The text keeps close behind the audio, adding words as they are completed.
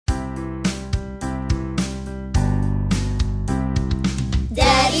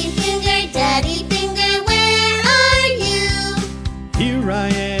Daddy finger, where are you? Here I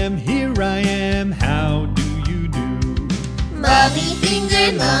am, how do you do? Mommy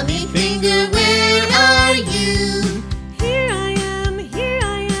finger, where are you? Here I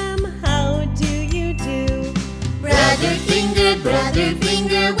am, how do you do? Brother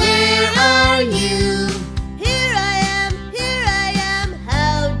finger, where are you? Here I am,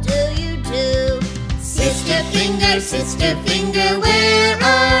 how do you do? Sister finger, where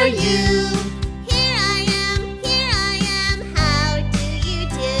are you? Here I am, how do you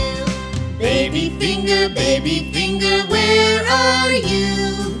do? Baby finger, where are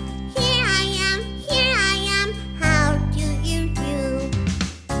you? Here I am, how do you do?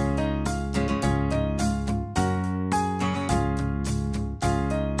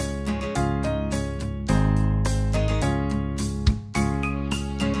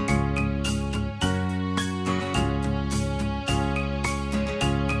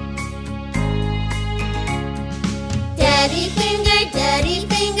 Daddy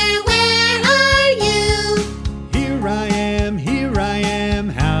finger, where are you? Here I am,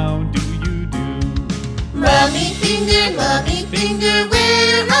 how do you do? Mommy finger,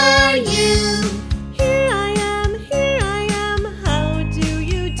 where are you? Here I am, how do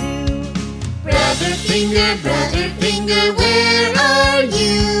you do? Brother finger, where are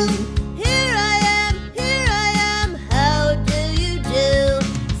you? Here I am, how do you do?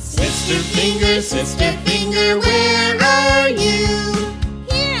 Sister finger, where are you?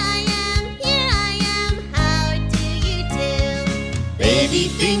 Here I am, how do you do? Baby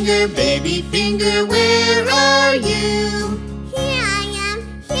finger, where are you?